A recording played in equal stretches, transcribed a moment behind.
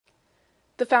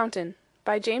The Fountain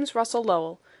by James Russell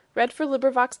Lowell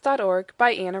 (LibriVox.org)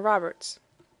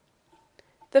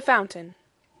 The Fountain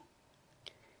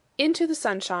Into the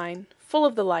sunshine, full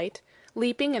of the light,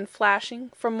 leaping and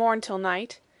flashing from morn till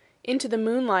night; Into the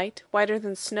moonlight, whiter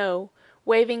than snow,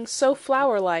 waving so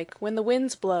flower like when the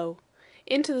winds blow;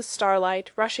 Into the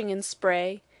starlight, rushing in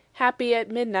spray, happy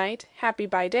at midnight, happy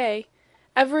by day;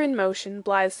 Ever in motion,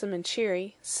 blithesome and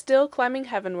cheery, still climbing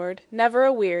heavenward, never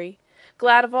aweary;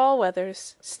 Glad of all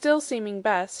weathers, still seeming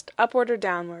best, upward or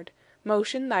downward;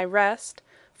 motion thy rest;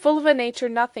 Full of a nature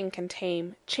nothing can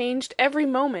tame, changed every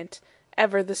moment,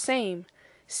 ever the same;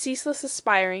 Ceaseless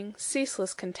aspiring,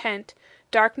 ceaseless content,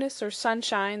 darkness or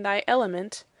sunshine thy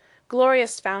element;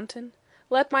 Glorious fountain,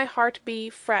 let my heart be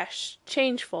fresh,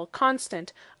 changeful,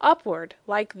 constant, upward,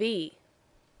 like thee!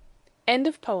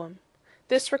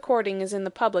 This recording is in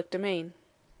the public domain.